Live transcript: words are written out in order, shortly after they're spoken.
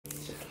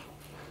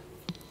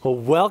Well,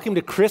 welcome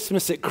to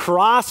Christmas at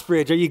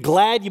Crossbridge. Are you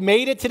glad you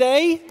made it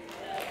today?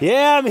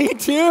 Yeah, me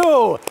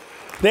too.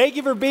 Thank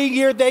you for being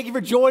here. Thank you for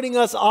joining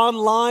us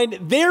online.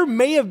 There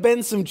may have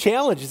been some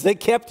challenges that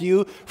kept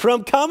you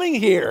from coming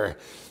here.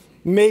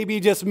 Maybe,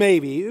 just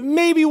maybe.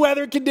 Maybe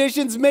weather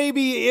conditions,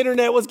 maybe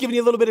internet was giving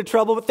you a little bit of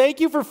trouble, but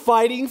thank you for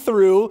fighting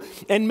through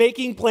and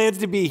making plans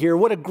to be here.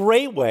 What a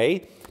great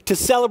way to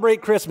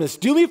celebrate Christmas.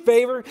 Do me a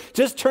favor,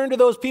 just turn to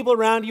those people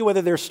around you,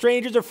 whether they're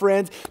strangers or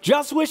friends.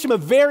 Just wish them a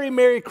very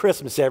Merry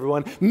Christmas,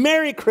 everyone.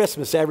 Merry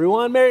Christmas,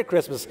 everyone. Merry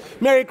Christmas.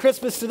 Merry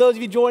Christmas to those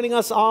of you joining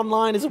us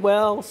online as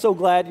well. So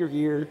glad you're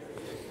here.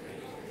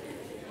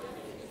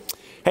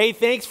 Hey,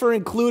 thanks for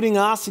including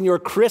us in your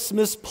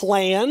Christmas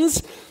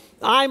plans.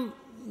 I'm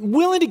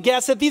willing to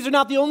guess that these are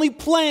not the only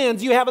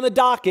plans you have on the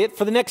docket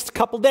for the next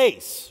couple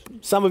days.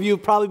 Some of you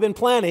have probably been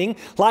planning,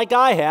 like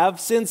I have,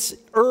 since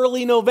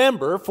early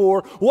November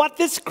for what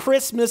this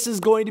Christmas is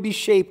going to be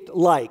shaped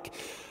like.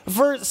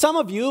 For some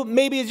of you,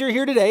 maybe as you're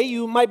here today,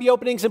 you might be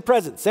opening some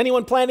presents.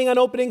 Anyone planning on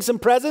opening some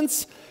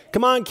presents?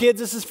 Come on, kids,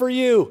 this is for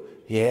you.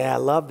 Yeah, I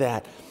love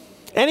that.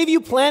 Any of you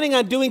planning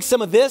on doing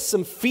some of this,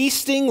 some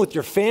feasting with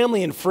your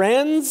family and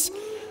friends?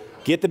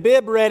 Get the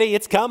bib ready.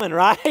 It's coming,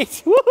 right?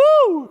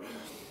 Woohoo!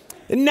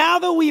 And now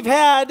that we've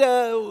had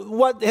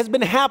what has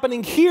been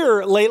happening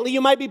here lately,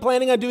 you might be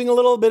planning on doing a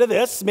little bit of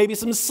this, maybe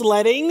some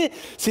sledding.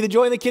 See the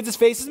joy in the kids'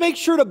 faces? Make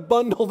sure to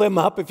bundle them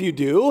up if you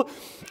do.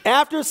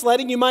 After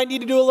sledding, you might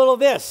need to do a little of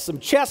this, some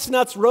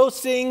chestnuts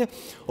roasting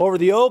over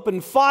the open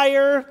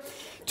fire.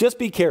 Just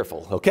be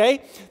careful,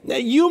 okay? Now,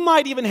 you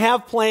might even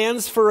have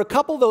plans for a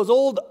couple of those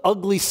old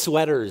ugly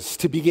sweaters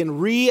to begin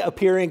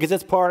reappearing because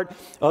it's part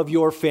of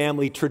your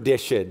family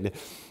tradition.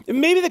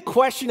 Maybe the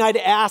question I'd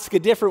ask a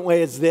different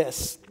way is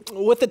this.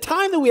 With the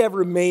time that we have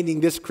remaining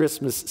this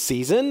Christmas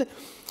season,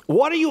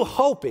 what are you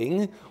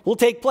hoping will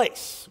take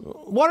place?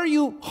 What are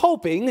you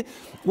hoping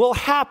will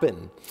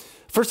happen?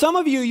 For some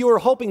of you, you were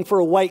hoping for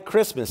a white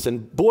Christmas,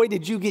 and boy,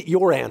 did you get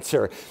your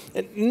answer.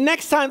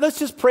 Next time, let's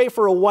just pray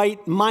for a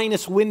white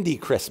minus windy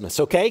Christmas,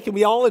 okay? Can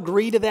we all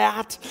agree to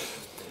that?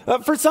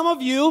 For some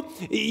of you,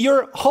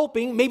 you're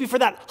hoping maybe for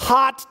that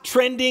hot,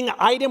 trending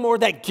item or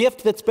that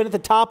gift that's been at the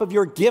top of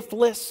your gift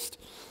list.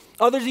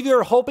 Others of you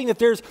are hoping that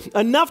there's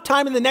enough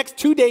time in the next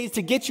 2 days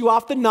to get you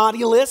off the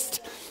naughty list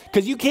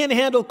because you can't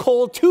handle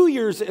cold 2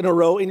 years in a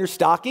row in your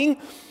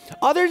stocking.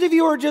 Others of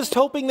you are just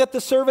hoping that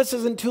the service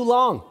isn't too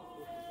long.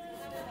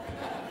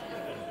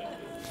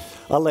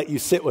 I'll let you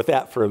sit with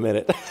that for a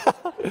minute.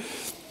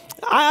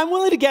 I'm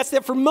willing to guess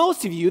that for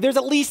most of you, there's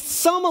at least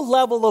some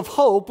level of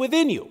hope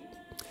within you.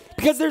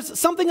 Because there's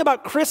something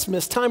about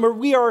Christmas time where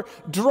we are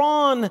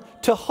drawn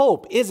to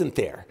hope, isn't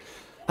there?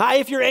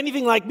 If you're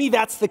anything like me,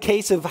 that's the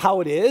case of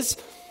how it is.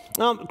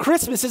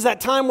 Christmas is that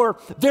time where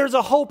there's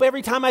a hope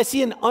every time I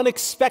see an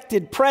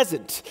unexpected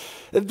present.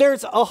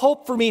 There's a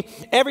hope for me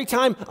every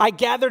time I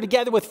gather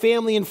together with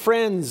family and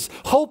friends.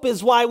 Hope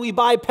is why we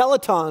buy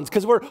Pelotons,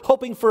 because we're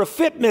hoping for a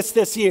fitness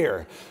this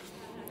year.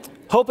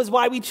 Hope is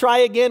why we try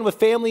again with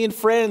family and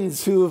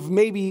friends who have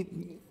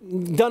maybe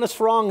done us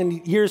wrong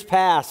in years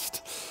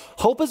past.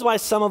 Hope is why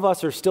some of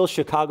us are still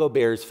Chicago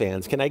Bears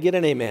fans. Can I get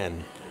an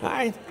amen? All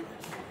right.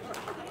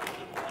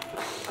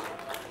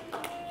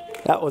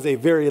 That was a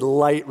very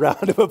light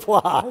round of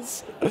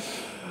applause.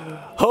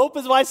 Hope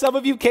is why some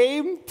of you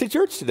came to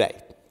church today.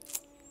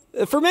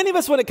 For many of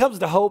us, when it comes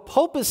to hope,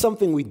 hope is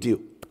something we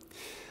do.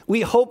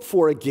 We hope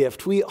for a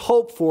gift. We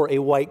hope for a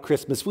white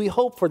Christmas. We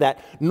hope for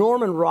that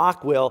Norman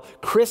Rockwell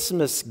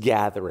Christmas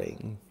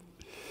gathering.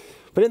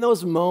 But in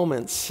those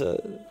moments,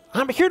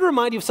 I'm here to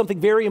remind you of something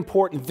very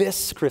important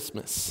this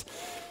Christmas.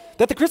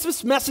 That the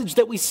Christmas message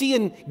that we see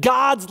in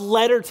God's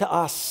letter to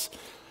us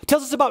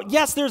tells us about,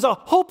 yes, there's a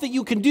hope that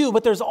you can do,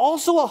 but there's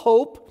also a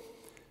hope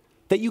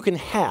that you can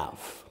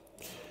have,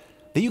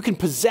 that you can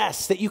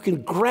possess, that you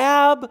can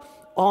grab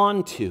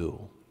onto.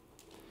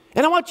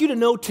 And I want you to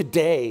know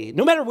today,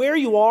 no matter where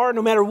you are,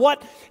 no matter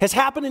what has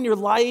happened in your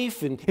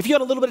life, and if you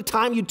had a little bit of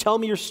time, you'd tell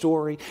me your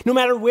story, no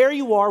matter where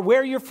you are,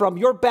 where you're from,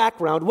 your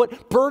background,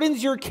 what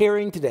burdens you're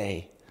carrying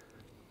today,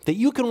 that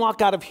you can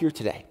walk out of here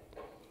today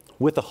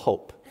with a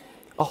hope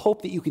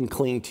that you can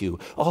cling to,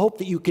 a hope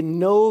that you can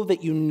know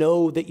that you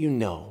know that you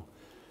know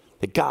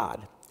that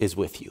God is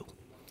with you.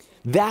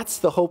 That's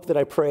the hope that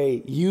I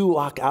pray you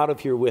walk out of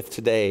here with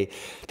today,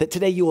 that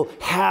today you will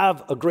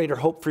have a greater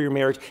hope for your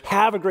marriage,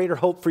 have a greater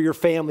hope for your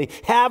family,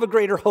 have a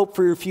greater hope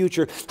for your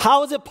future.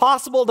 How is it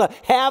possible to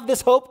have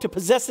this hope, to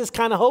possess this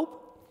kind of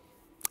hope?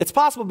 It's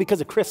possible because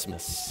of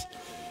Christmas.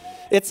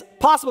 It's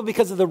possible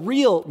because of the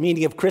real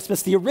meaning of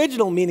Christmas, the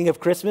original meaning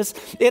of Christmas.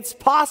 It's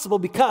possible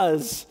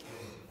because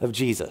of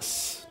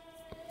Jesus.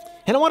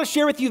 And I want to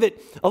share with you that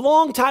a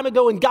long time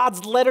ago in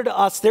God's letter to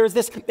us, there is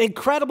this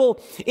incredible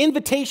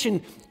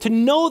invitation to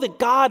know that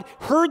God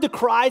heard the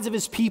cries of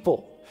his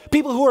people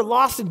who are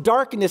lost in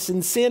darkness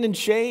and sin and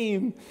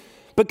shame.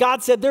 But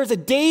God said, there's a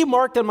day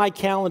marked on my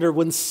calendar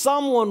when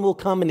someone will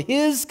come, and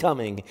his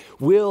coming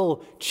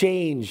will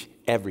change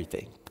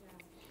everything.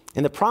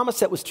 And the promise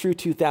that was true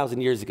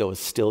 2,000 years ago is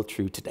still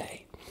true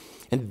today.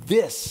 And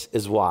this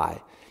is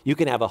why you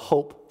can have a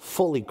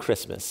HopeFULLY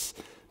Christmas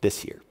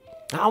this year.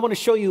 I want to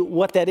show you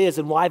what that is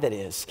and why that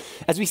is.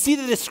 As we see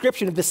the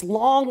description of this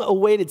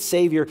long-awaited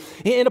Savior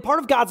in a part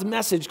of God's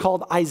message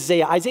called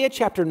Isaiah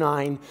chapter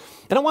 9.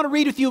 And I want to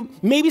read with you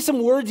maybe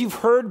some words you've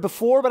heard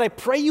before, but I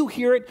pray you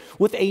hear it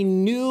with a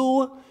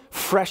new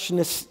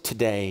freshness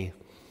today.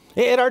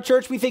 At our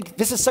church, we think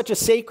this is such a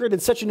sacred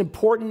and such an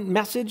important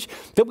message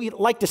that we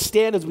like to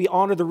stand as we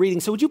honor the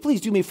reading. So would you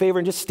please do me a favor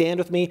and just stand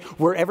with me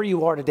wherever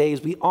you are today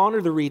as we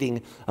honor the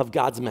reading of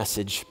God's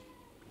message.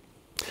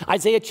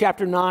 Isaiah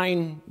chapter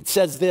 9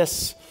 says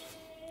this,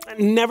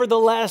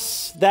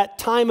 "Nevertheless, that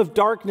time of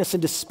darkness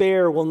and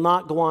despair will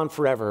not go on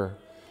forever.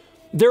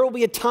 There will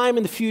be a time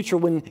in the future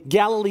when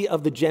Galilee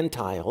of the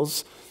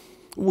Gentiles,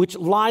 which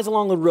lies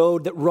along the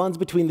road that runs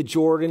between the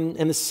Jordan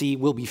and the sea,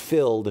 will be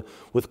filled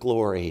with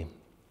glory.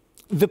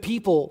 The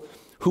people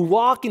who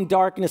walk in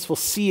darkness will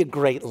see a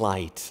great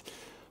light.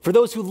 For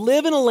those who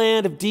live in a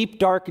land of deep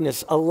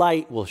darkness, a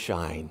light will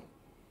shine.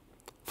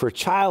 For a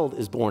child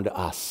is born to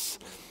us.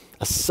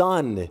 A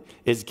son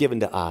is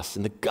given to us,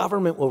 and the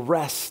government will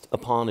rest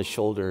upon his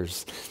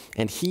shoulders,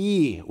 and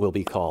he will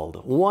be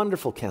called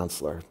Wonderful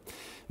Counselor,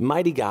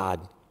 Mighty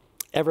God,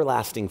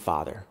 Everlasting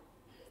Father,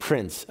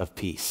 Prince of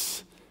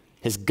Peace.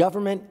 His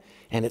government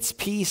and its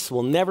peace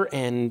will never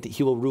end.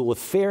 He will rule with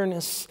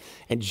fairness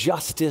and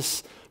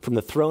justice from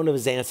the throne of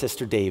his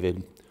ancestor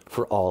David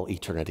for all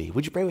eternity."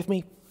 Would you pray with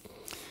me?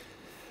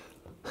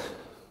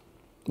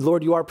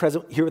 Lord, you are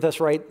present here with us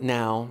right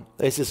now.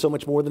 This is so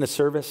much more than a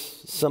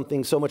service,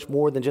 something so much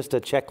more than just a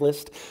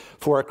checklist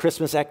for our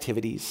Christmas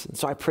activities. And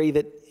so I pray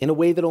that in a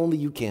way that only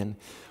you can,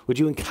 would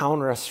you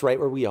encounter us right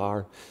where we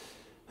are,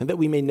 and that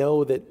we may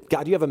know that,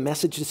 God, you have a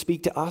message to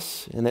speak to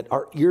us, and that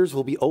our ears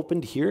will be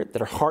open to hear it,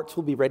 that our hearts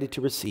will be ready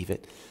to receive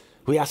it.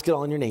 We ask it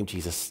all in your name,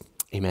 Jesus.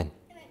 Amen.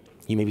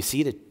 You may be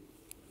seated.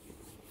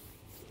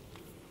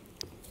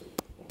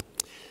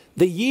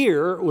 The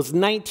year was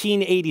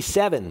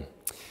 1987.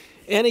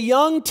 And a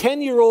young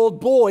 10-year-old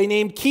boy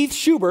named Keith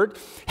Schubert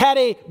had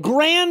a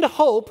grand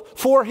hope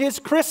for his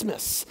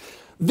Christmas.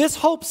 This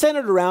hope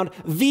centered around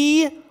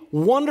the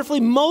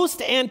wonderfully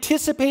most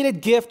anticipated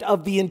gift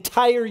of the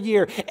entire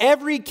year.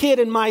 Every kid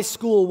in my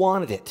school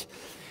wanted it.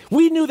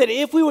 We knew that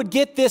if we would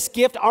get this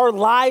gift, our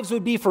lives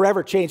would be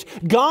forever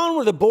changed. Gone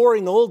were the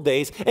boring old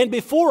days, and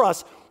before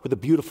us were the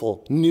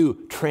beautiful, new,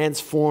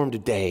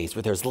 transformed days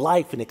where there's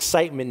life and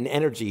excitement and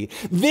energy.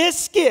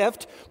 This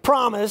gift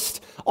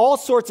promised all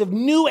sorts of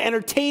new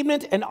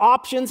entertainment and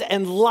options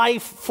and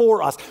life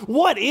for us.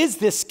 What is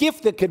this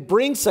gift that could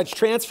bring such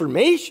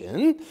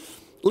transformation?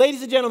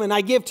 Ladies and gentlemen, I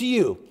give to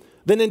you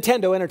the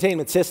Nintendo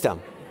Entertainment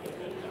System.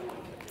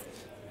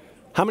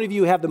 How many of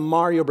you have the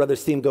Mario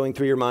Brothers theme going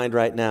through your mind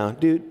right now?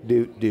 Doot,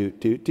 doot,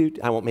 doot, doot, doot.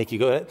 I won't make you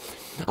go ahead.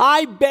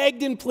 I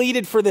begged and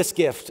pleaded for this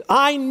gift.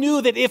 I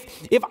knew that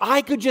if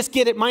I could just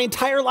get it, my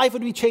entire life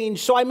would be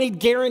changed. So I made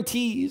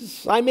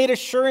guarantees. I made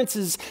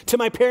assurances to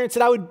my parents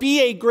that I would be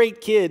a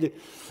great kid.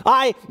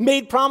 I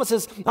made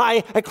promises.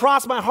 I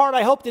crossed my heart.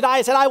 I hoped that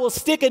I said, I will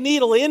stick a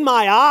needle in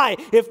my eye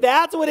if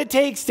that's what it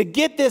takes to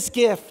get this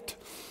gift.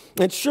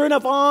 And sure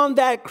enough, on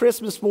that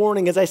Christmas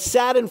morning, as I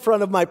sat in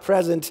front of my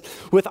present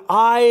with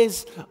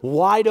eyes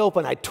wide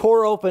open, I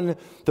tore open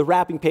the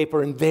wrapping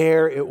paper, and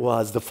there it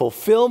was, the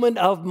fulfillment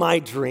of my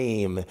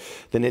dream,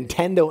 the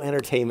Nintendo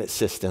Entertainment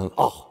System.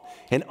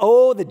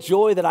 Oh, the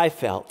joy that I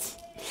felt.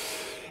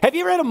 Have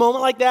you ever had a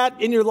moment like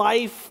that in your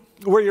life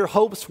where your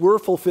hopes were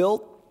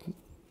fulfilled?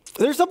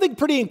 There's something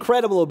pretty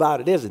incredible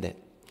about it, isn't it?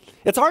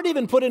 It's hard to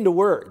even put into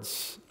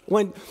words.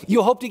 When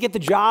you hope to get the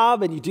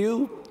job and you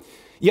do,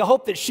 you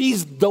hope that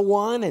she's the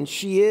one, and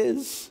she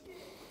is.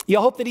 You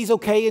hope that he's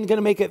okay and going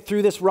to make it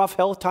through this rough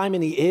health time,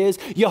 and he is.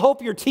 You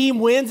hope your team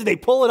wins and they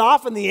pull it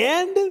off in the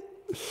end.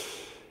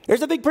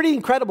 There's something pretty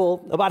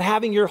incredible about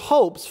having your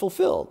hopes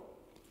fulfilled.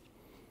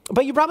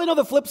 But you probably know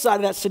the flip side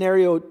of that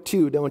scenario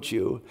too, don't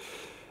you?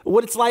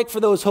 What it's like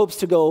for those hopes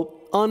to go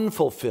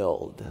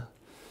unfulfilled.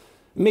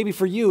 Maybe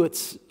for you,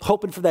 it's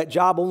hoping for that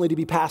job only to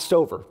be passed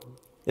over,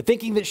 and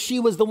thinking that she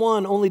was the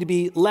one only to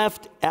be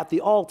left at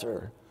the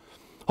altar.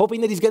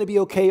 Hoping that he's going to be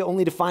okay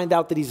only to find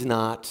out that he's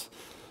not.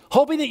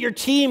 Hoping that your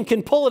team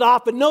can pull it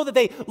off, but know that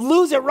they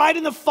lose it right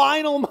in the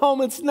final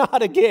moments,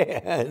 not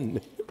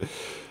again.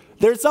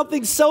 There's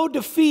something so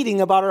defeating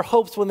about our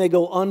hopes when they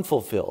go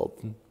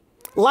unfulfilled.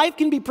 Life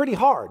can be pretty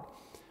hard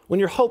when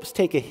your hopes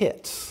take a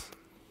hit.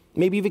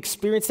 Maybe you've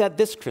experienced that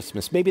this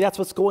Christmas. Maybe that's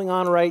what's going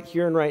on right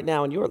here and right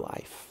now in your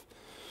life.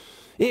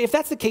 If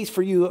that's the case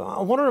for you,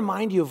 I want to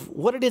remind you of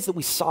what it is that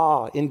we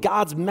saw in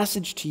God's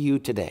message to you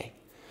today.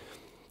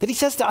 That he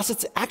says to us,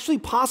 it's actually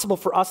possible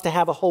for us to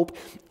have a hope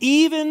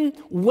even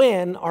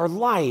when our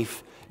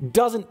life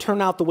doesn't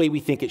turn out the way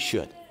we think it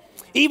should.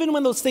 Even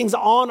when those things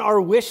on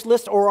our wish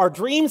list or our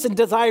dreams and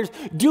desires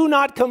do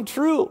not come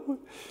true.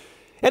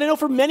 And I know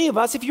for many of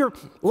us, if you're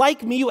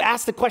like me, you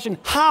ask the question,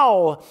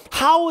 how?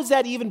 How is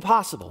that even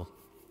possible?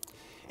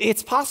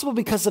 It's possible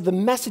because of the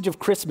message of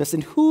Christmas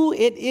and who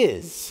it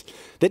is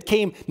that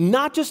came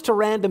not just to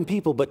random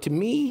people, but to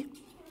me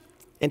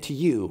and to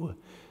you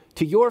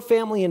to your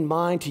family and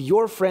mine, to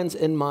your friends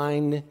and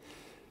mine.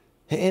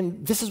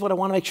 And this is what I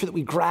want to make sure that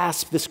we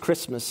grasp this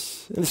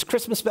Christmas. And this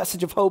Christmas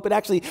message of hope, it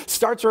actually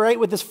starts right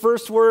with this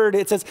first word.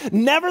 It says,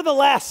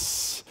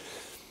 nevertheless.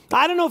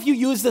 I don't know if you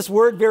use this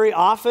word very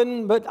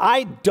often, but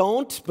I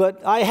don't,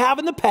 but I have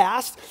in the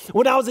past.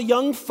 When I was a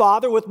young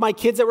father with my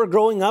kids that were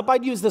growing up,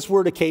 I'd use this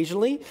word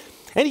occasionally.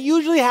 And it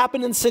usually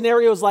happened in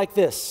scenarios like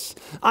this.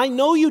 I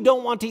know you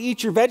don't want to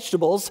eat your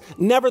vegetables,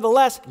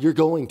 nevertheless, you're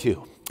going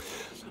to.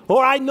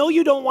 Or I know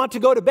you don't want to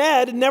go to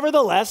bed,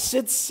 nevertheless,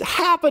 it's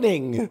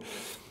happening.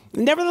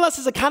 Nevertheless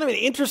is a kind of an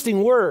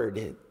interesting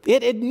word.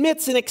 It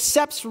admits and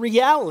accepts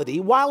reality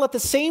while at the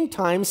same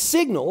time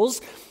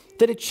signals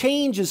that a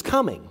change is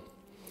coming.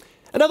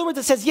 In other words,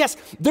 it says, yes,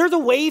 they're the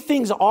way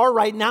things are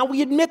right now.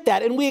 We admit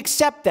that and we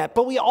accept that,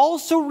 but we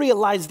also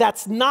realize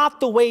that's not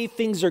the way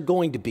things are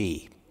going to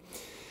be.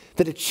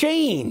 That a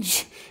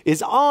change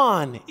is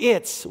on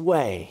its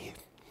way.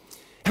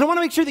 And I want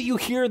to make sure that you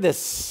hear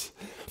this.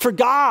 For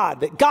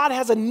God, that God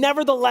has a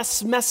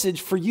nevertheless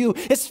message for you,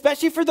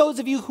 especially for those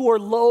of you who are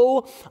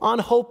low on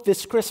hope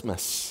this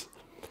Christmas.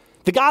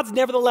 The God's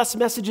nevertheless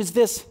message is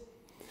this.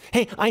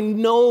 Hey, I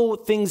know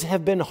things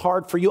have been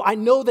hard for you. I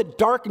know that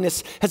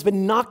darkness has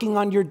been knocking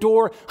on your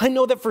door. I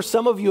know that for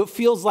some of you, it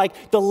feels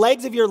like the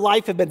legs of your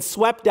life have been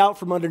swept out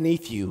from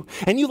underneath you.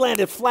 And you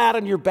landed flat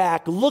on your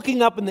back,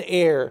 looking up in the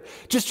air,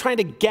 just trying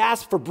to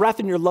gasp for breath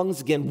in your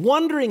lungs again,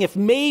 wondering if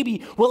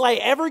maybe, will I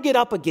ever get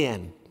up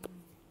again?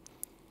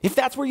 If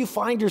that's where you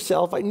find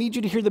yourself, I need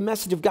you to hear the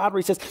message of God where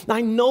he says,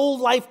 I know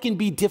life can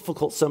be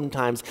difficult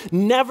sometimes.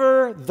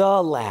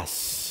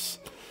 Nevertheless,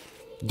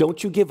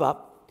 don't you give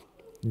up.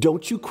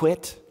 Don't you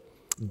quit.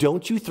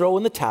 Don't you throw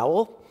in the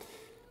towel,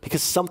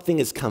 because something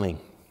is coming.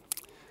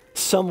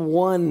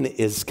 Someone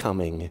is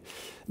coming.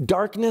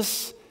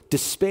 Darkness,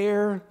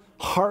 despair,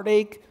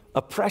 heartache,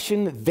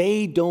 oppression,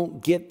 they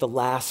don't get the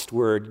last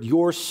word.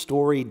 Your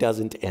story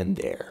doesn't end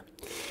there.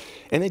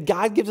 And then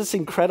God gives us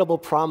incredible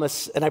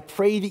promise, and I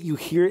pray that you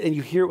hear it, and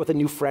you hear it with a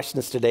new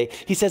freshness today.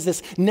 He says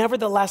this,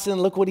 nevertheless,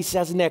 and look what he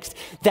says next.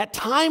 That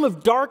time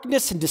of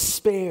darkness and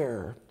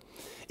despair,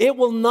 it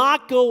will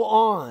not go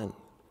on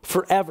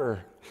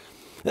forever.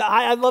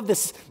 I love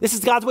this. This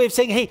is God's way of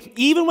saying, hey,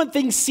 even when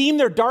things seem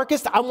their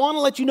darkest, I want to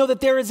let you know that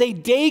there is a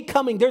day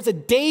coming. There's a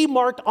day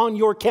marked on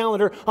your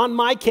calendar, on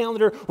my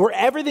calendar, where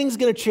everything's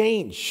going to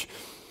change.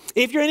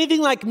 If you're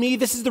anything like me,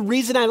 this is the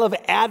reason I love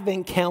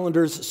Advent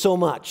calendars so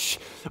much.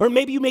 Or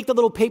maybe you make the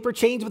little paper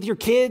chains with your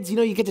kids. You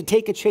know, you get to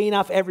take a chain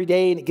off every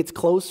day and it gets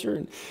closer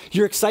and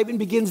your excitement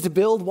begins to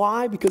build.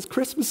 Why? Because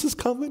Christmas is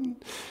coming.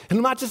 And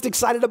I'm not just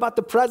excited about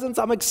the presents.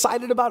 I'm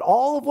excited about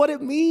all of what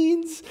it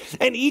means.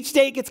 And each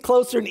day it gets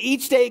closer and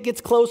each day it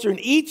gets closer and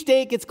each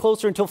day it gets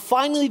closer until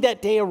finally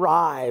that day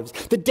arrives.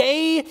 The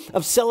day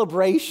of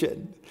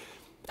celebration.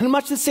 And in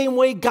much the same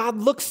way, God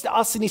looks to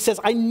us and he says,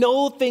 I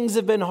know things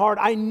have been hard.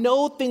 I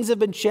know things have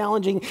been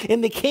challenging,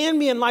 and they can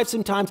be in life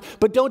sometimes,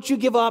 but don't you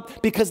give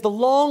up, because the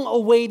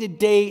long-awaited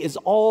day is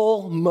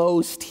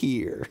almost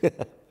here.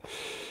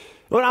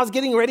 When I was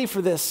getting ready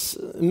for this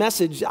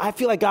message, I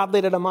feel like God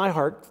laid it on my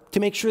heart to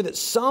make sure that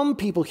some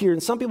people here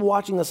and some people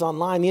watching us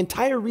online, the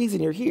entire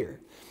reason you're here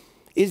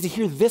is to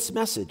hear this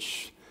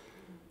message.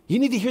 You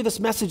need to hear this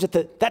message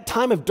that that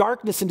time of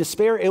darkness and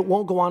despair, it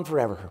won't go on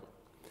forever.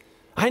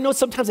 I know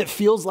sometimes it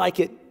feels like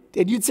it,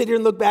 and you'd sit here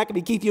and look back at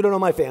me, Keith, you don't know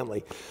my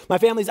family. My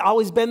family's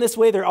always been this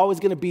way. They're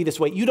always going to be this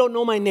way. You don't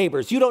know my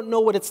neighbors. You don't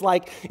know what it's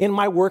like in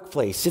my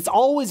workplace. It's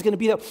always going to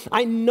be that.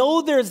 I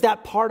know there's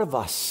that part of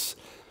us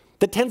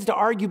that tends to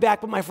argue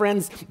back, but my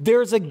friends,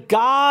 there's a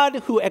God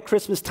who at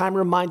Christmas time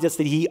reminds us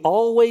that he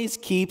always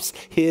keeps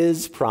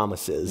his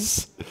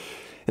promises,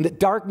 and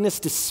that darkness,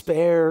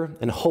 despair,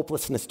 and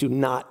hopelessness do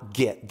not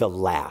get the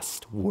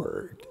last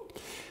word.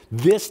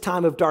 This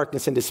time of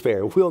darkness and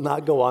despair will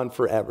not go on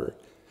forever.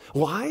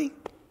 Why?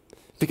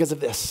 Because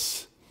of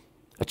this.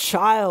 A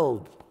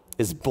child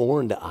is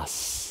born to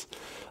us.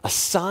 A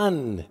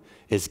son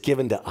is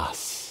given to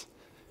us.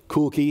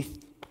 Cool,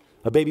 Keith.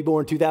 A baby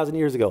born 2,000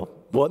 years ago.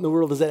 What in the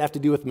world does that have to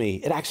do with me?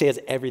 It actually has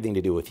everything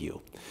to do with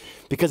you.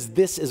 Because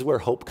this is where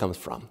hope comes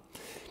from.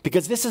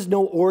 Because this is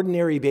no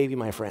ordinary baby,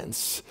 my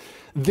friends.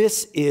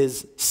 This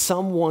is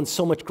someone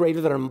so much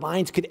greater than our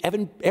minds could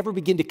ever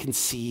begin to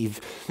conceive.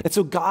 And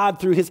so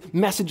God, through his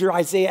messenger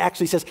Isaiah,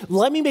 actually says,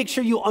 let me make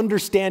sure you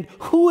understand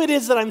who it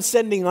is that I'm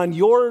sending on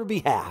your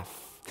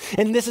behalf.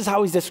 And this is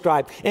how he's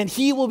described. And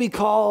he will be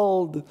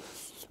called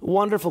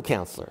Wonderful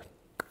Counselor,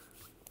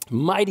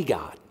 Mighty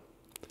God,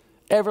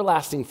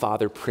 Everlasting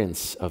Father,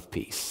 Prince of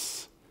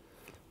Peace.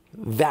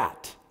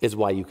 That is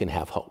why you can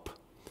have hope.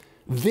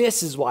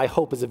 This is why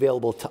hope is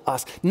available to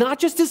us, not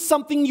just as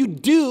something you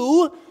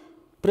do,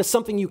 but as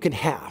something you can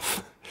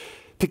have.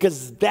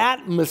 Because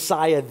that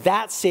Messiah,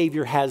 that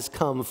Savior has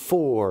come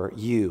for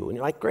you. And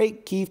you're like,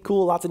 great, Keith,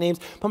 cool, lots of names.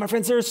 But my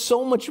friends, there is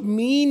so much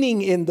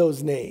meaning in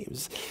those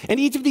names. And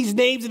each of these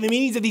names and the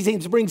meanings of these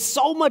names bring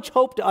so much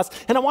hope to us.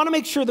 And I want to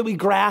make sure that we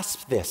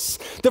grasp this.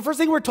 The first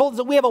thing we're told is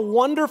that we have a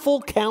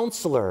wonderful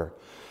counselor.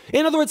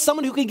 In other words,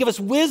 someone who can give us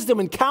wisdom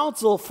and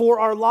counsel for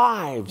our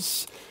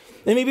lives.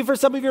 And maybe for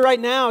some of you right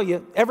now,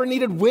 you ever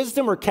needed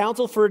wisdom or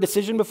counsel for a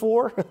decision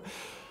before?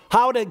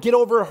 How to get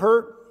over a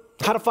hurt,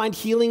 how to find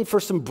healing for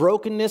some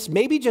brokenness,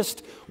 maybe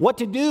just what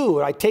to do.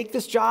 Should I take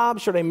this job?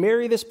 Should I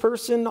marry this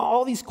person?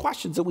 All these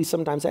questions that we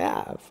sometimes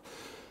have.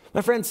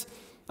 My friends,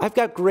 I've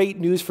got great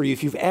news for you.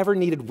 If you've ever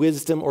needed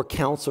wisdom or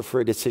counsel for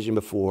a decision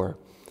before,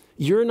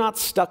 you're not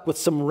stuck with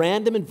some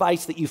random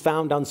advice that you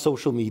found on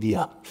social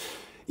media.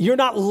 You're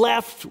not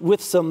left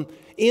with some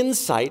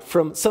insight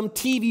from some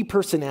TV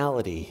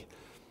personality.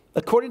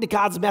 According to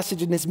God's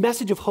message and his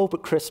message of hope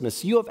at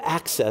Christmas, you have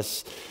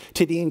access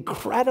to the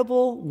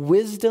incredible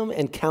wisdom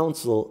and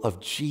counsel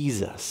of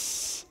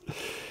Jesus.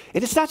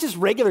 And it's not just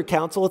regular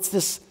counsel, it's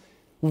this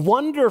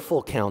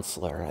wonderful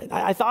counselor.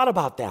 I thought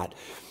about that.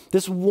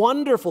 This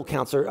wonderful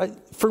counselor.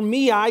 For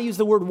me, I use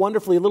the word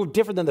wonderfully a little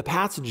different than the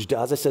passage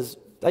does.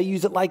 I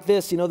use it like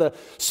this, the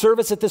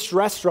service at this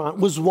restaurant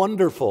was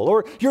wonderful,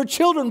 or your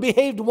children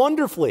behaved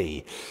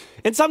wonderfully.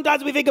 And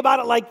sometimes we think about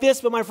it like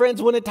this, but my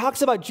friends, when it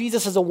talks about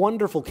Jesus as a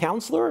wonderful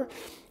counselor,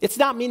 it's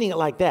not meaning it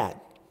like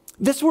that.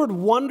 This word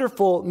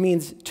wonderful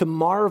means to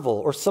marvel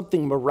or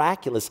something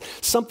miraculous,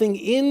 something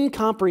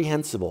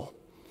incomprehensible.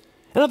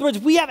 In other words,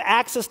 we have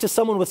access to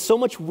someone with so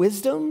much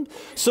wisdom,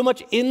 so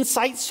much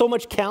insight, so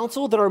much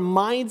counsel that our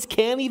minds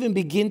can't even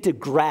begin to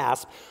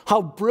grasp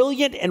how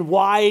brilliant and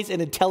wise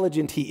and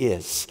intelligent he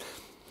is.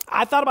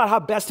 I thought about how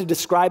best to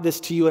describe this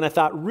to you, and I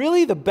thought,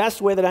 really the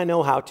best way that I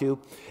know how to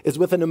is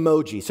with an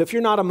emoji. So if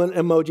you're not an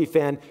emoji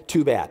fan,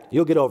 too bad.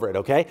 You'll get over it,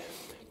 okay?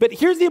 But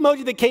here's the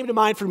emoji that came to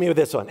mind for me with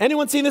this one.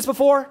 Anyone seen this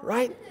before,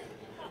 right?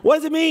 What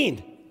does it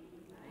mean?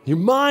 Your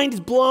mind is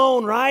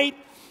blown, right?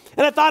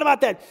 And I thought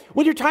about that.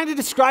 When you're trying to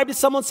describe to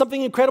someone something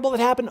incredible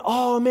that happened,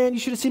 oh man, you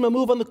should have seen my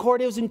move on the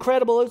court. It was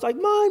incredible. It was like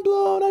mind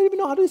blown. I don't even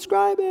know how to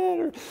describe it.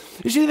 Or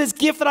you should see this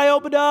gift that I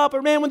opened up.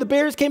 Or man, when the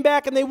Bears came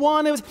back and they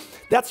won,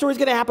 that story's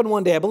going to happen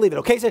one day. I believe it.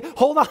 Okay, so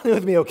hold on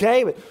with me,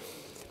 okay? But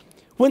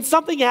when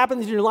something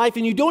happens in your life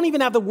and you don't even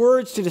have the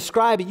words to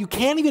describe it, you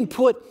can't even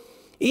put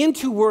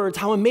into words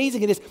how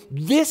amazing it is.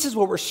 This is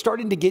what we're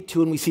starting to get to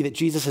when we see that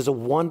Jesus is a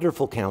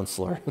wonderful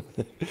counselor.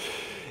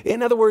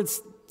 In other words,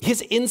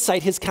 his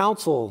insight, his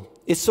counsel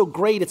is so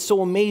great, it's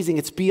so amazing,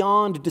 it's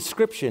beyond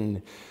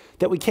description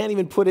that we can't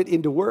even put it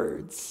into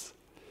words.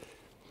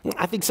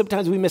 I think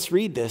sometimes we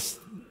misread this.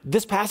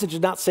 This passage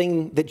is not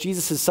saying that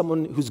Jesus is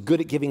someone who's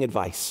good at giving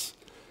advice.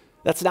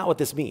 That's not what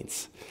this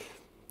means.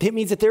 It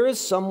means that there is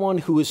someone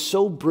who is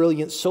so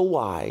brilliant, so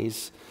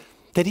wise,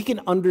 that he can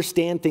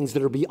understand things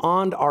that are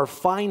beyond our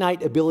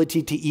finite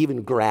ability to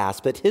even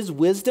grasp. That his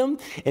wisdom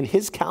and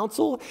his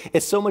counsel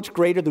is so much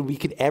greater than we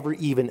could ever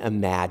even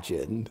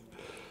imagine.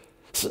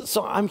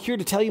 So I'm here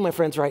to tell you, my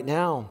friends, right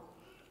now,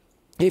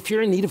 if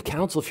you're in need of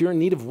counsel, if you're in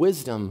need of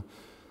wisdom,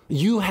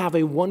 you have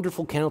a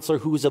wonderful counselor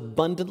who is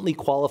abundantly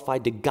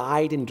qualified to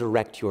guide and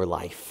direct your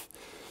life.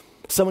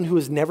 Someone who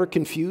is never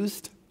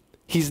confused.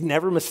 He's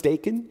never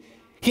mistaken.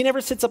 He never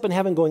sits up in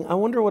heaven going, I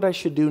wonder what I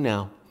should do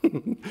now.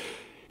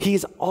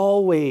 He's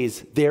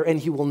always there, and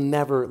he will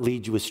never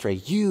lead you astray.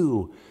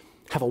 You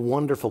have a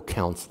wonderful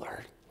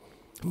counselor.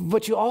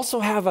 But you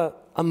also have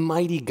a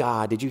mighty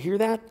God. Did you hear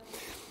that?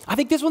 I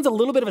think this one's a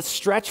little bit of a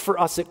stretch for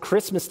us at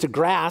Christmas to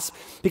grasp,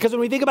 because when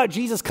we think about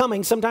Jesus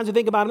coming, sometimes we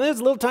think about him, there's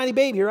a little tiny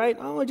baby, right?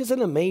 Oh, just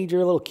in a manger,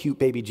 a little cute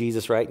baby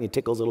Jesus, right? And he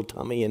tickles little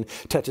tummy and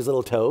touches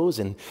little toes,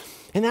 and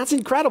that's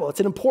incredible.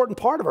 It's an important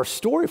part of our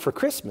story for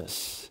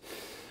Christmas.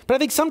 But I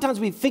think sometimes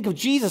we think of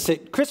Jesus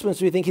at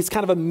Christmas, we think he's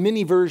kind of a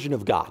mini version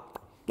of God,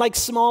 like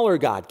smaller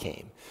God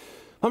came.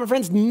 Well, my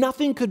friends,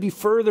 nothing could be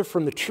further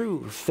from the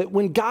truth that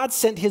when God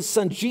sent his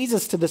son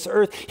Jesus to this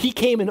earth, he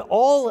came in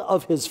all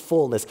of his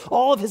fullness,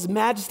 all of his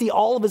majesty,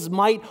 all of his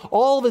might,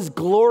 all of his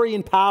glory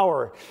and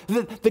power.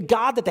 The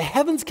God that the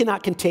heavens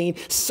cannot contain,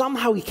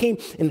 somehow he came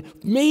and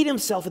made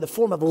himself in the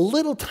form of a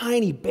little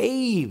tiny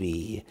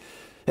baby.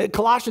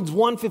 Colossians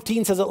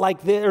 1:15 says it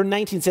like this, or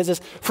 19 says this,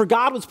 for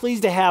God was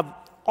pleased to have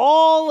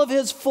all of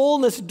his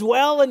fullness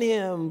dwell in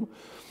him.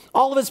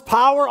 All of his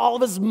power, all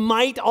of his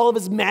might, all of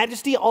his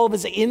majesty, all of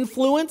his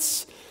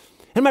influence.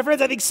 And my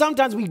friends, I think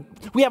sometimes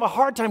we have a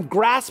hard time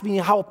grasping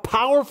how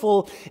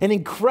powerful and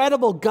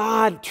incredible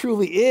God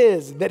truly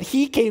is, that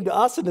he came to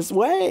us in this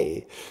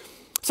way.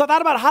 So I thought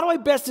about how do I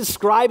best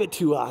describe it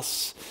to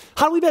us?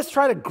 How do we best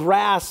try to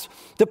grasp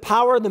the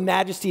power and the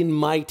majesty and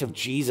might of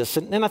Jesus?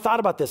 And I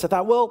thought about this. I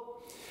thought,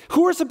 well,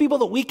 who are some people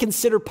that we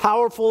consider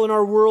powerful in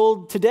our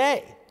world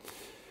today?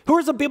 Who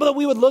are some people that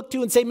we would look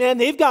to and say, man,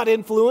 they've got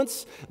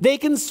influence. They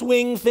can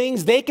swing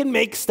things. They can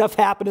make stuff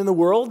happen in the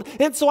world.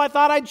 And so I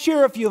thought I'd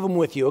share a few of them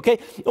with you, okay?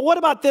 What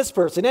about this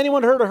person?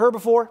 Anyone heard of her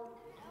before?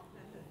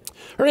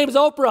 Her name is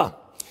Oprah.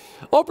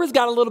 Oprah's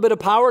got a little bit of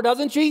power,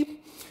 doesn't she?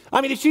 I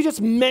mean, if she just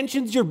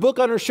mentions your book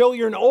on her show,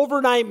 you're an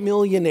overnight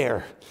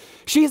millionaire.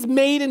 She has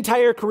made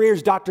entire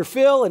careers, Dr.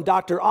 Phil and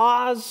Dr.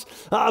 Oz.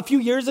 A few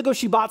years ago,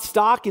 she bought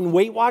stock in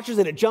Weight Watchers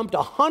and it jumped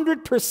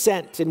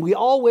 100%. And we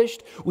all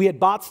wished we had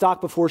bought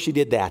stock before she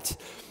did that.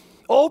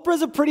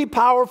 Oprah's a pretty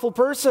powerful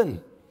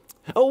person.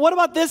 Oh, what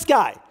about this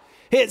guy?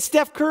 Hey,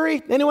 Steph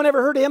Curry. Anyone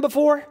ever heard of him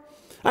before?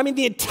 I mean,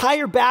 the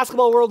entire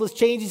basketball world has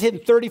changed. He's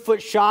hitting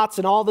 30-foot shots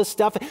and all this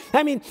stuff.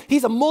 I mean,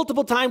 he's a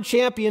multiple-time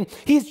champion.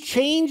 He's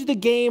changed the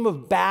game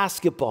of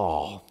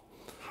basketball.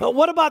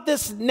 What about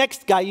this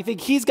next guy? You think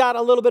he's got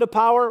a little bit of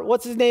power?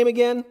 What's his name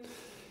again?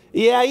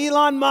 Yeah,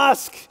 Elon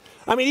Musk.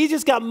 I mean, he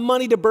just got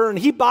money to burn.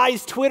 He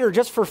buys Twitter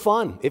just for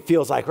fun, it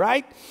feels like,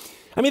 right?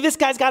 I mean, this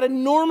guy's got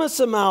enormous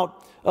amount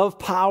of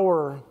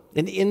power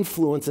and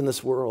influence in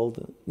this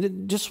world.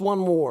 Just one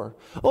more.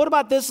 What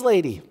about this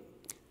lady?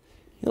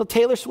 You know,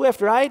 Taylor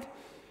Swift, right?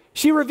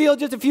 She revealed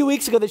just a few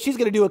weeks ago that she's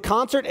going to do a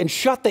concert and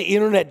shut the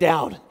internet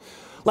down.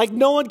 Like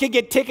no one can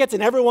get tickets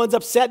and everyone's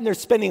upset and they're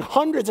spending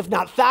hundreds, if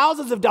not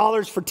thousands of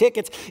dollars for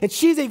tickets. And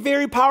she's a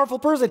very powerful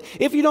person.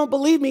 If you don't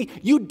believe me,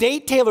 you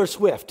date Taylor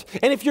Swift.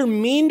 And if you're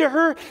mean to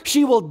her,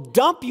 she will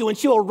dump you and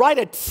she will write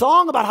a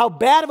song about how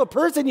bad of a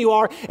person you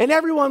are. And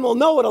everyone will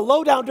know what a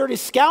low down, dirty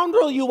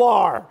scoundrel you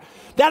are.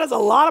 That is a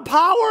lot of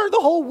power. The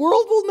whole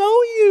world will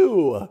know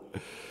you.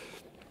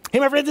 Hey,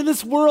 my friends, in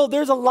this world,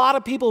 there's a lot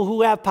of people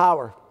who have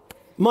power.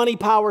 Money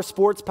power,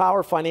 sports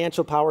power,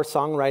 financial power,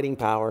 songwriting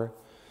power.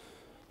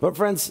 But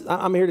friends,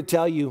 I'm here to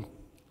tell you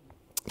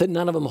that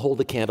none of them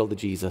hold a candle to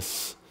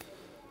Jesus.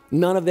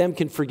 None of them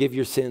can forgive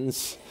your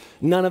sins.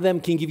 None of them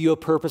can give you a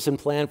purpose and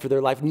plan for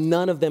their life.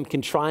 None of them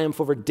can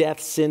triumph over death,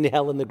 sin,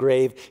 hell, and the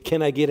grave.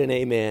 Can I get an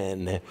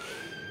amen?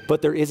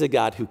 But there is a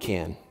God who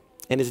can,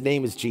 and his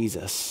name is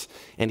Jesus.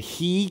 And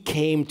he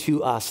came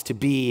to us to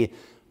be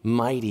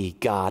mighty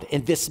God.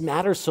 And this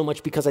matters so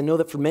much because I know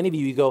that for many of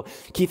you, you go,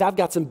 Keith, I've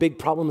got some big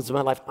problems in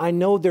my life. I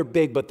know they're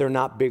big, but they're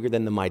not bigger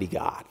than the mighty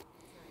God.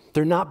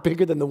 They're not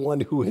bigger than the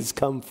one who has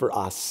come for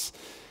us.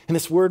 And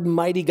this word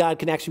mighty God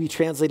can actually be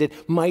translated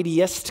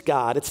mightiest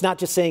God. It's not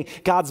just saying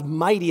God's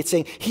mighty. It's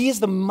saying he is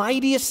the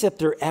mightiest that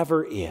there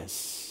ever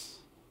is.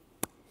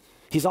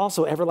 He's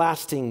also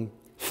everlasting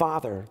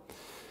Father.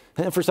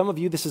 And for some of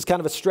you, this is kind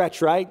of a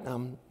stretch, right?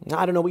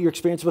 I don't know what your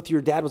experience with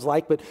your dad was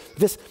like, but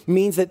this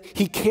means that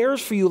he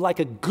cares for you like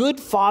a good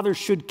father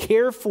should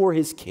care for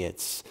his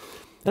kids.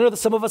 I know that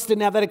some of us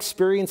didn't have that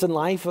experience in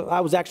life.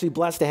 I was actually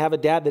blessed to have a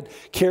dad that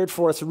cared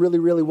for us really,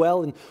 really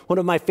well. And one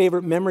of my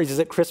favorite memories is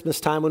at Christmas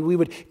time when we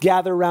would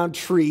gather around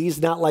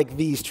trees, not like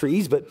these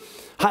trees, but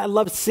I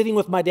loved sitting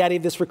with my daddy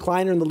at this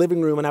recliner in the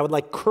living room, and I would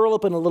like curl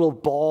up in a little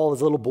ball as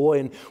a little boy,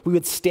 and we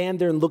would stand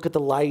there and look at the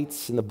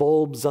lights and the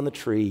bulbs on the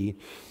tree.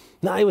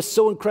 Now, it was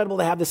so incredible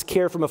to have this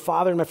care from a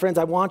father. And my friends,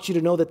 I want you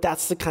to know that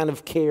that's the kind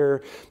of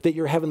care that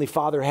your heavenly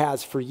Father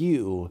has for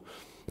you,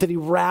 that he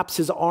wraps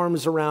his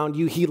arms around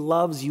you, he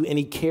loves you, and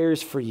he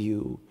cares for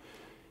you.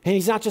 And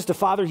he's not just a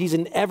father, he's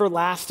an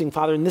everlasting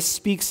Father. And this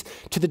speaks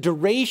to the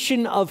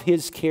duration of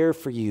his care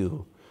for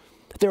you.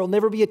 There will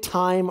never be a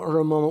time or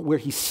a moment where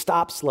he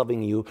stops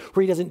loving you,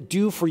 where he doesn't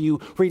do for you,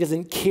 where he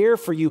doesn't care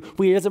for you,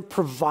 where he doesn't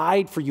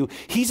provide for you.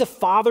 He's a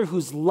Father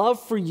whose love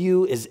for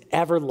you is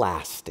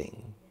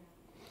everlasting.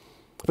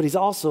 But he's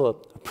also a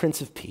Prince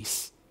of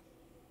Peace.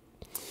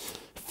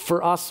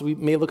 For us, we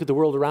may look at the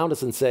world around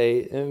us and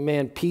say,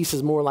 man, peace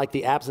is more like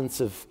the absence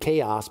of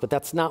chaos, but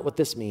that's not what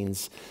this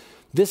means.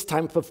 This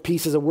type of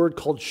peace is a word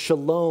called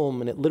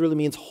shalom, and it literally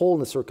means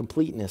wholeness or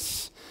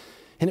completeness.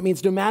 And it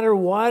means no matter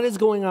what is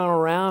going on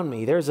around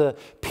me, there's a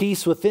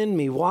peace within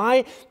me.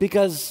 Why?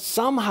 Because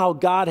somehow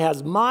God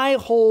has my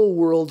whole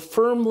world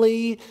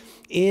firmly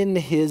in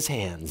his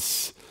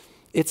hands.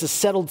 It's a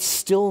settled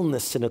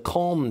stillness and a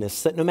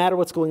calmness that no matter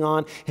what's going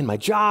on in my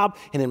job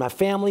and in my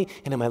family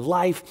and in my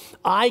life,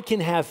 I can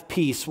have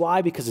peace.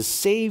 Why? Because a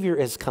Savior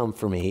has come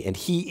for me, and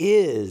he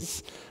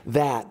is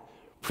that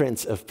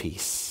Prince of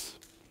Peace.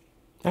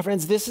 My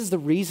friends, this is the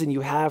reason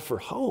you have for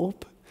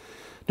hope.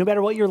 No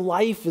matter what your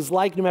life is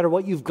like, no matter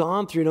what you've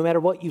gone through, no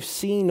matter what you've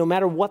seen, no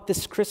matter what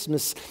this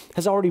Christmas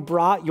has already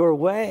brought your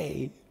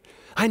way.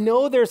 I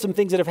know there are some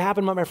things that have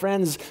happened, but my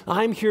friends,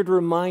 I'm here to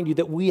remind you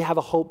that we have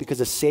a hope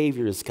because a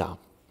Savior has come.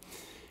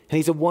 And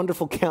he's a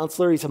wonderful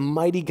counselor. He's a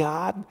mighty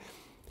God.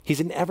 He's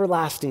an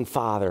everlasting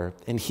Father,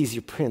 and he's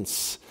your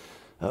Prince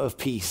of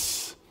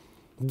Peace.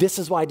 This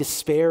is why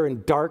despair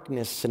and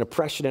darkness and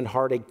oppression and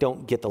heartache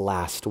don't get the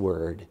last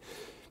word,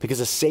 because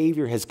a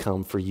Savior has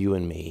come for you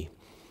and me.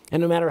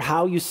 And no matter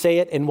how you say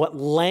it and what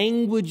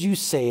language you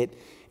say it,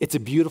 it's a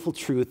beautiful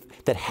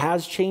truth that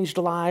has changed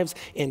lives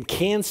and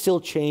can still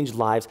change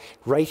lives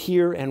right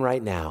here and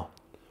right now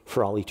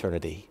for all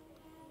eternity.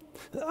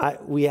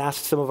 We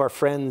asked some of our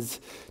friends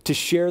to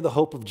share the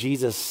hope of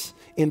Jesus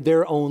in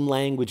their own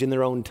language, in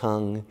their own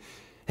tongue.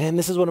 And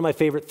this is one of my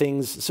favorite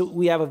things. So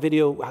we have a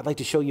video I'd like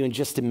to show you in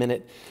just a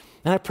minute.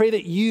 And I pray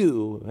that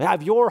you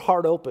have your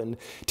heart open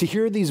to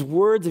hear these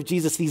words of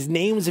Jesus, these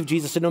names of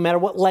Jesus, and no matter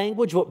what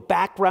language, what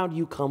background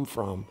you come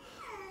from,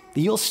 that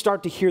you'll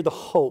start to hear the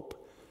hope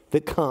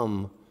that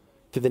come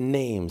through the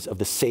names of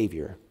the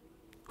Savior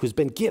who's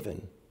been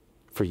given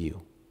for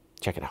you.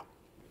 Check it out.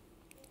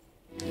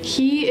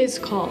 He is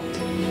called.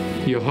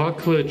 Jag har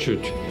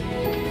klötsut.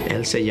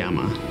 Él se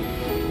llama.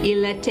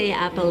 Ilete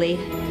Apali.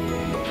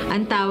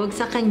 Ang tawag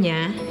sa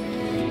kanya,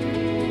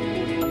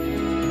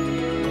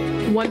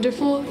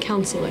 Wonderful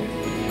Counselor.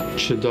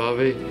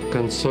 Чудовий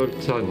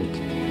консультант.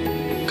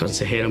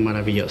 Consejero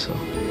maravilloso.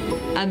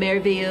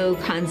 Amervio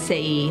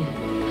Kansei,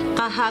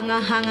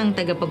 kahanga-hangang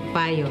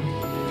tagapagpayo.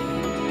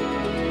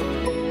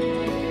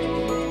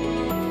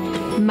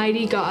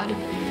 Mighty God,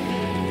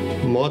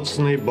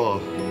 Mocny Ba,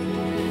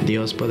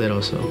 Dios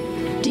poderoso,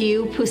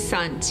 Diu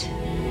Pusant,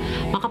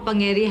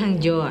 makapangyarihang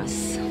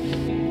Diyos.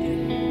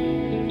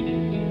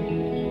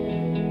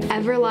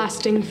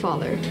 Everlasting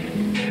Father,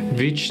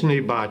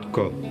 Wieczny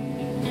Batko,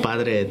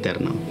 Padre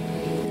eterno,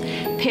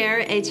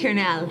 Per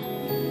Eternal,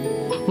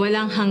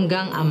 walang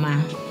hanggang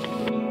Ama.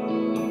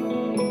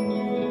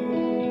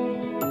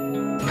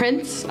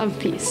 Prince of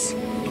Peace,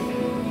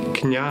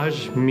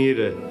 Kняž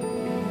Mire,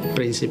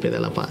 Príncipe de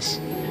la Paz,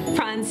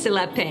 Franz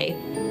Lape,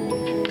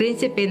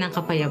 Prinsipe ng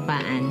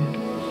Kapayapaan.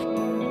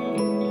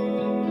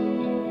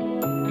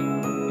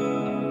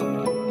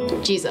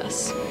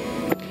 Jesus,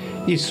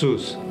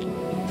 Isus,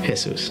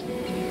 Jesús,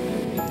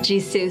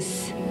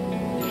 Jesus,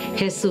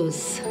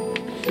 Jesus,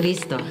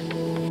 Cristo.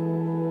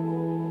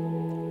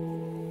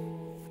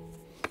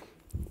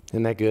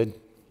 Isn't that good?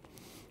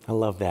 I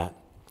love that.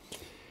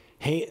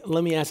 Hey,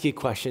 let me ask you a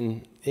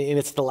question, and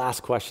it's the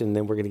last question,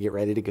 then we're going to get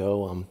ready to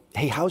go.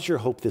 Hey, how's your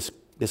hope this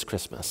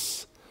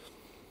Christmas?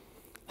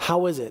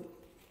 How is it?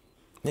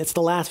 It's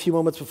the last few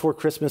moments before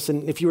Christmas,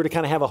 and if you were to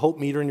kind of have a hope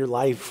meter in your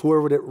life, where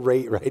would it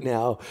rate right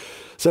now?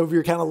 Some of you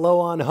are kind of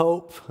low on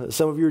hope.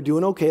 Some of you are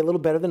doing okay, a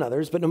little better than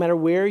others, but no matter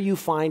where you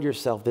find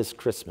yourself this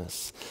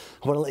Christmas,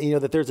 I want to let you know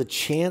that there's a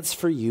chance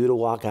for you to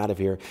walk out of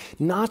here,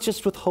 not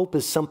just with hope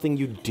as something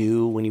you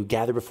do when you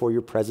gather before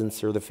your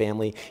presence or the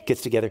family gets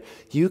together.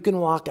 You can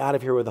walk out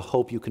of here with a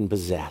hope you can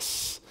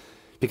possess,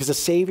 because a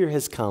Savior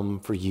has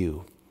come for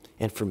you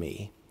and for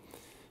me.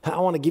 I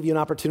want to give you an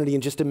opportunity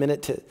in just a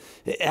minute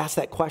to ask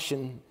that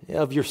question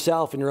of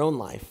yourself in your own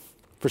life.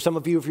 For some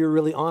of you, if you're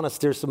really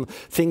honest, there's some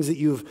things that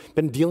you've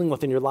been dealing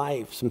with in your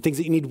life, some things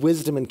that you need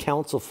wisdom and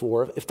counsel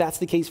for. If that's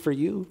the case for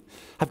you,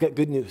 I've got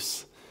good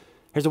news.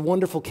 There's a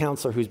wonderful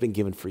counselor who's been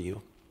given for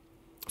you.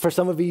 For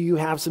some of you, you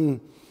have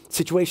some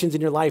situations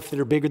in your life that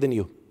are bigger than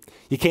you.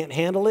 You can't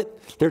handle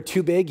it. They're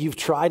too big. You've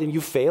tried and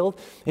you've failed.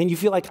 And you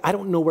feel like, I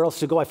don't know where else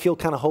to go. I feel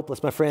kind of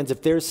hopeless. My friends,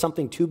 if there's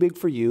something too big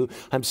for you,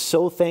 I'm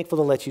so thankful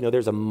to let you know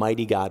there's a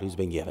mighty God who's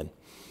been given.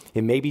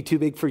 It may be too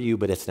big for you,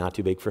 but it's not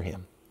too big for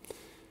him.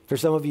 For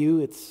some of you,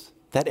 it's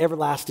that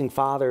everlasting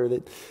Father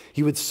that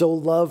you would so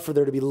love for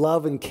there to be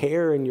love and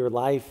care in your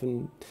life,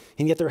 and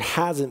yet there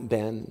hasn't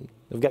been.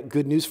 I've got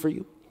good news for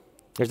you.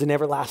 There's an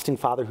everlasting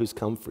Father who's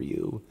come for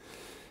you.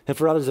 And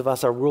for others of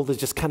us, our world has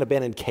just kind of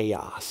been in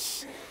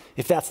chaos.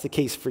 If that's the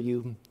case for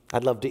you,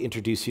 I'd love to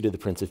introduce you to the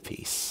Prince of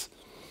Peace.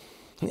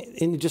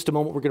 In just a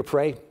moment, we're going to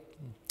pray.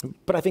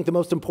 But I think the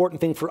most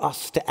important thing for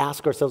us to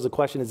ask ourselves a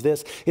question is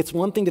this. It's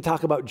one thing to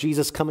talk about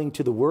Jesus coming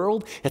to the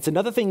world. It's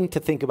another thing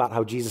to think about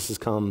how Jesus has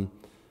come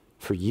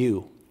for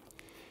you.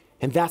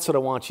 And that's what I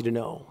want you to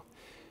know.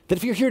 That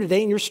if you're here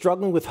today and you're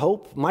struggling with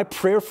hope, my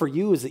prayer for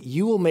you is that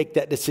you will make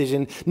that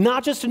decision,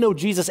 not just to know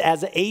Jesus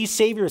as a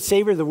Savior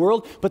of the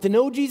world, but to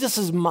know Jesus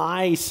as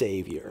my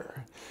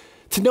Savior.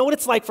 To know what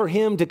it's like for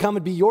him to come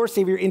and be your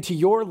Savior into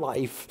your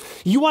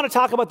life. You want to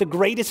talk about the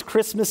greatest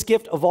Christmas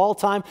gift of all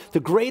time? The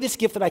greatest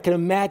gift that I can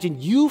imagine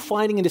you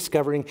finding and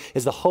discovering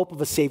is the hope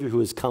of a Savior who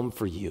has come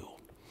for you.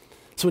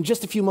 So in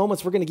just a few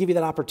moments, we're going to give you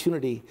that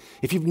opportunity.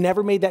 If you've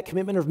never made that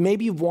commitment, or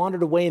maybe you've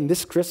wandered away in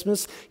this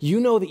Christmas,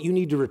 you know that you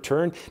need to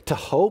return to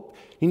hope.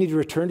 You need to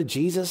return to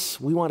Jesus.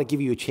 We want to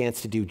give you a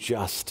chance to do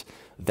just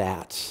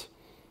that.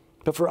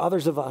 But for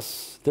others of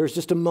us, there's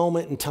just a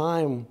moment in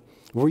time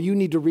where you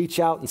need to reach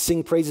out and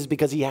sing praises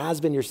because he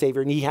has been your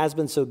Savior and he has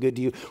been so good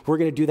to you. We're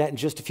going to do that in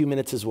just a few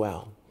minutes as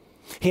well.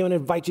 Hey, I want to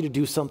invite you to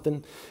do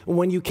something.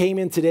 When you came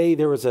in today,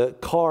 there was a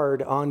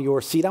card on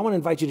your seat. I want to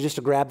invite you to just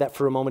to grab that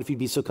for a moment, if you'd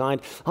be so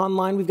kind.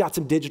 Online, we've got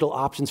some digital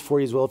options for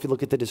you as well, if you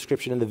look at the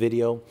description in the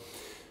video.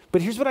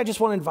 But here's what I just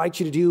want to invite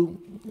you to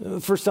do.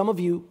 For some of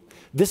you,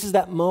 this is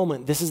that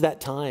moment, this is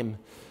that time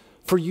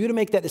for you to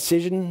make that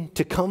decision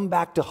to come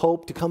back to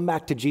hope, to come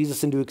back to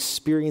Jesus and to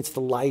experience the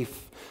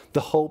life,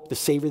 the hope, the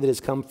Savior that has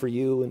come for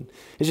you. And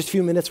in just a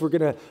few minutes, we're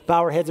going to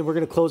bow our heads and we're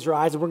going to close our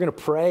eyes and we're going to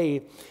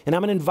pray. And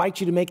I'm going to invite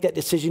you to make that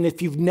decision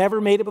if you've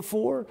never made it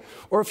before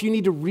or if you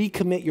need to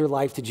recommit your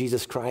life to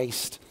Jesus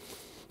Christ.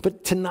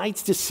 But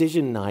tonight's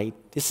decision night,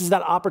 this is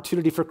that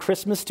opportunity for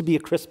Christmas to be a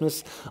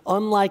Christmas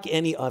unlike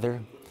any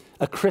other,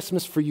 a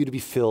Christmas for you to be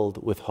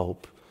filled with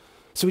hope.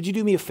 So would you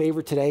do me a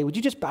favor today? Would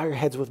you just bow your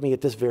heads with me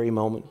at this very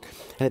moment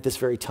and at this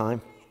very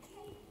time?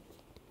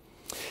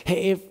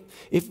 Hey,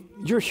 if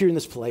you're here in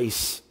this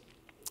place,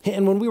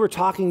 and when we were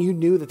talking, you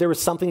knew that there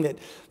was something that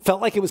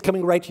felt like it was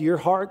coming right to your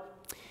heart,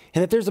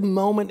 and that there's a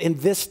moment in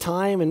this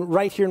time and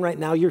right here and right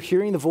now, you're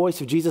hearing the voice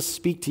of Jesus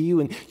speak to you,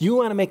 and you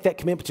want to make that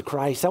commitment to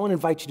Christ. I want to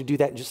invite you to do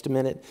that in just a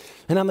minute.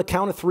 And on the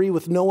count of 3,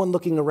 with no one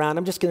looking around,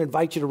 I'm just going to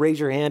invite you to raise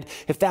your hand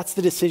if that's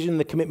the decision and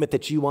the commitment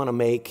that you want to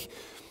make.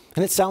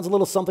 And it sounds a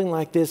little something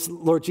like this.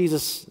 Lord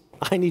Jesus,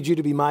 I need you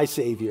to be my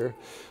Savior.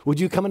 Would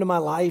you come into my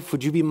life?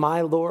 Would you be my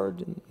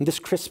Lord? And this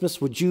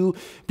Christmas, would you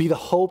be the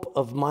hope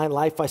of my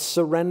life? I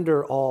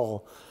surrender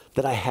all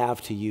that I have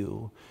to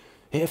you.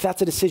 If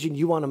that's a decision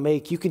you want to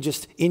make, you can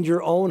just, in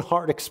your own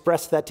heart,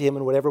 express that to him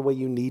in whatever way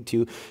you need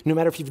to. No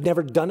matter if you've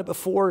never done it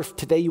before, if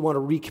today you want to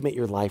recommit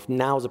your life,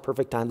 now is a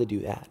perfect time to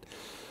do that.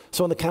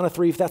 So on the count of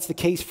 3, if that's the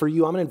case for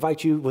you, I'm going to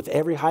invite you with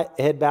every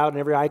head bowed and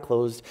every eye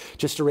closed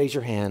just to raise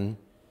your hand.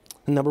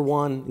 Number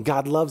 1,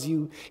 God loves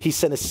you. He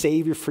sent a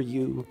Savior for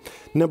you.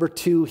 Number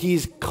 2,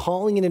 he's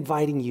calling and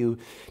inviting you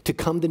to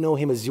come to know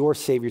him as your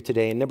Savior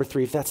today. And number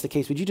 3, if that's the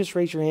case, would you just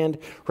raise your hand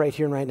right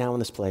here and right now in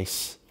this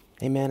place?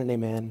 Amen and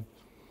amen.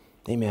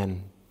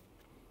 Amen.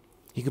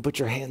 You can put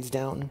your hands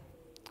down.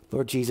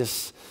 Lord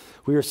Jesus,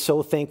 we are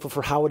so thankful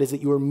for how it is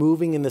that you are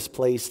moving in this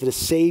place, that a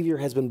Savior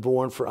has been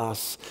born for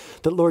us,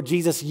 that Lord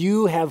Jesus,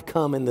 you have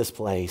come in this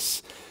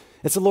place.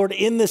 And so Lord,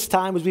 in this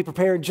time as we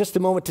prepare in just a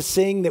moment to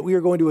sing, that we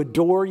are going to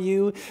adore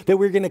you, that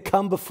we're going to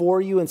come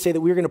before you and say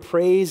that we're going to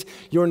praise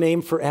your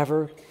name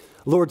forever.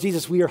 Lord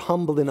Jesus, we are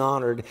humbled and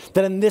honored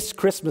that in this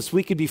Christmas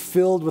we could be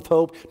filled with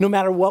hope, no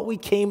matter what we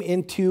came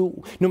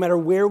into, no matter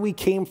where we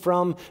came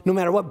from, no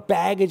matter what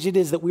baggage it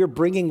is that we are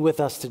bringing with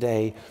us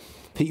today,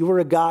 that you are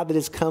a God that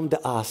has come to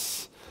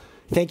us.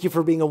 Thank you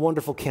for being a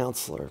wonderful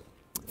counselor.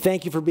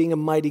 Thank you for being a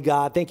mighty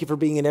God. Thank you for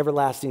being an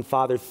everlasting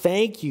Father.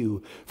 Thank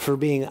you for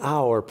being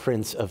our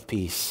Prince of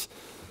Peace.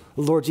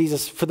 Lord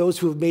Jesus, for those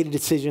who have made a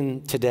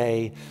decision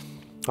today,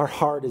 our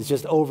heart is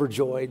just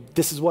overjoyed.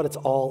 This is what it's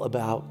all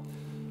about.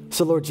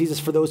 So Lord Jesus,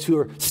 for those who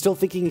are still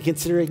thinking and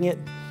considering it,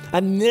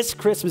 and this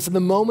Christmas, in the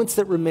moments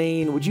that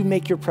remain, would you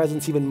make your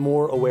presence even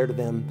more aware to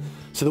them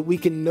so that we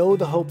can know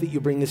the hope that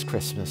you bring this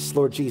Christmas?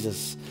 Lord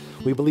Jesus,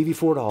 we believe you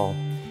for it all,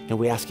 and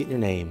we ask it in your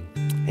name.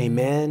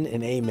 Amen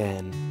and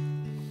amen.